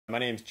My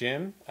name's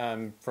Jim.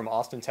 I'm from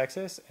Austin,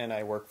 Texas, and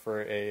I work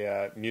for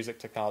a music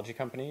technology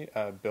company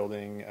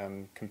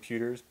building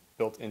computers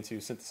built into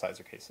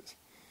synthesizer cases.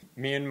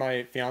 Me and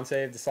my fiance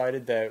have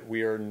decided that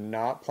we are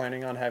not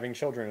planning on having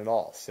children at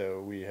all,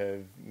 so we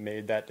have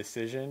made that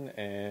decision,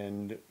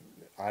 and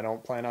I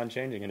don't plan on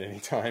changing it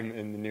anytime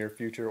in the near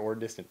future or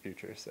distant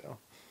future. So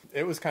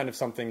it was kind of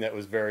something that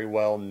was very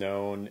well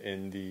known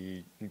in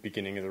the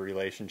beginning of the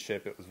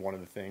relationship. It was one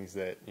of the things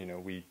that,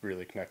 we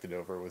really connected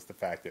over, was the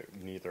fact that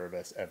neither of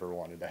us ever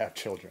wanted to have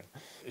children.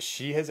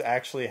 She has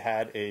actually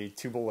had a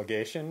tubal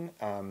ligation,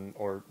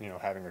 or,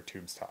 having her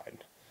tubes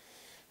tied,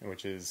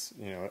 which is,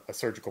 a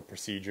surgical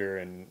procedure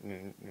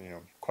and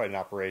quite an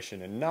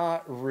operation, and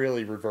not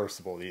really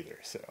reversible either.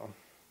 So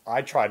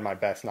I tried my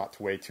best not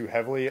to weigh too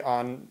heavily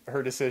on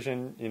her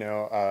decision.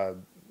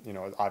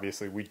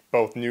 Obviously we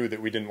both knew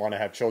that we didn't want to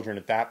have children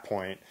at that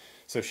point,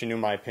 so she knew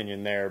my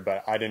opinion there,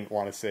 but I didn't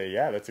want to say,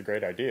 yeah, that's a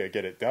great idea,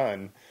 get it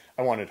done.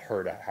 I wanted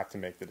her to have to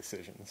make the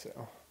decision.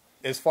 So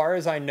as far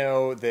as I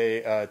know,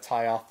 they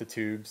tie off the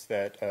tubes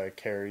that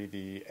carry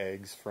the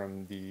eggs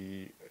from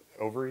the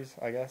ovaries,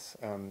 I guess.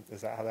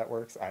 Is that how that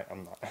works?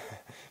 I'm not,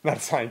 not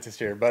a scientist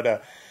here,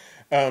 but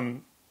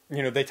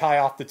they tie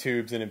off the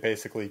tubes and it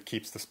basically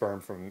keeps the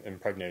sperm from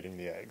impregnating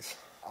the eggs.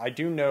 I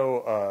do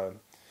know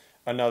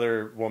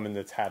another woman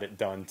that's had it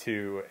done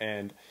too,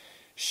 and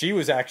she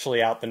was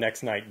actually out the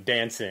next night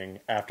dancing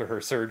after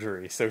her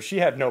surgery, so she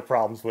had no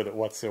problems with it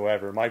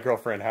whatsoever. My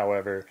girlfriend,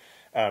 however,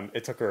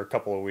 it took her a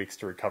couple of weeks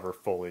to recover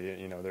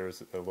fully. There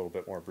was a little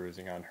bit more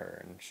bruising on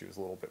her, and she was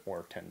a little bit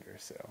more tender.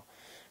 So,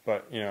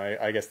 but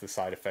I guess the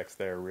side effects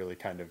there really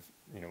kind of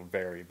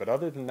vary. But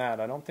other than that,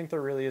 I don't think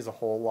there really is a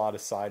whole lot of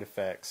side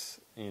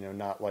effects.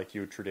 Not like you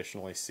would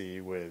traditionally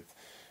see with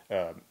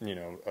a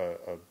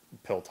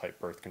pill-type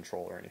birth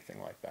control or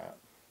anything like that.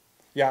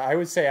 Yeah, I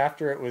would say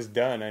after it was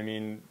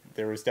done,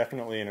 there was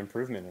definitely an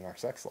improvement in our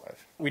sex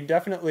life. We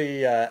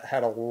definitely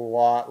had a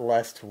lot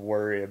less to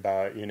worry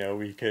about.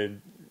 We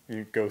could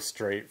go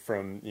straight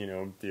from,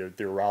 the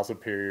arousal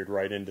period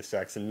right into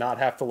sex and not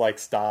have to,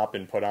 stop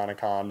and put on a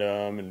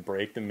condom and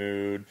break the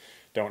mood.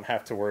 Don't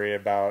have to worry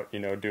about,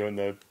 doing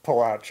the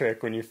pull-out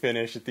trick when you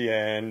finish at the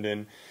end.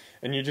 And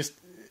you just...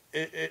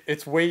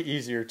 It's way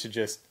easier to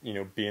just,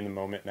 be in the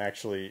moment and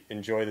actually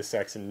enjoy the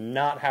sex and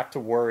not have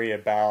to worry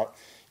about,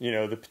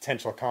 the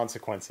potential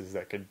consequences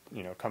that could,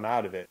 come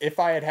out of it. If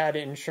I had had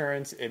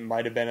insurance, it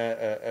might have been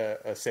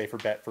a safer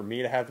bet for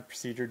me to have the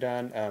procedure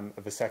done.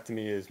 A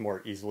vasectomy is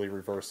more easily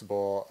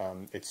reversible,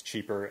 it's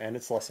cheaper, and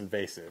it's less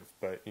invasive.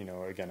 But,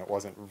 again, it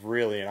wasn't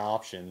really an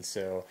option,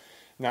 so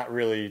not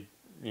really,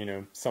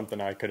 something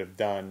I could have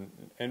done.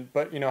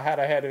 But, had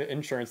I had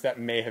insurance, that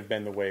may have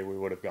been the way we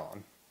would have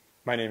gone.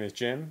 My name is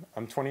Jim,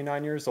 I'm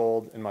 29 years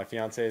old, and my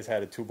fiancé has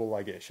had a tubal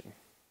ligation.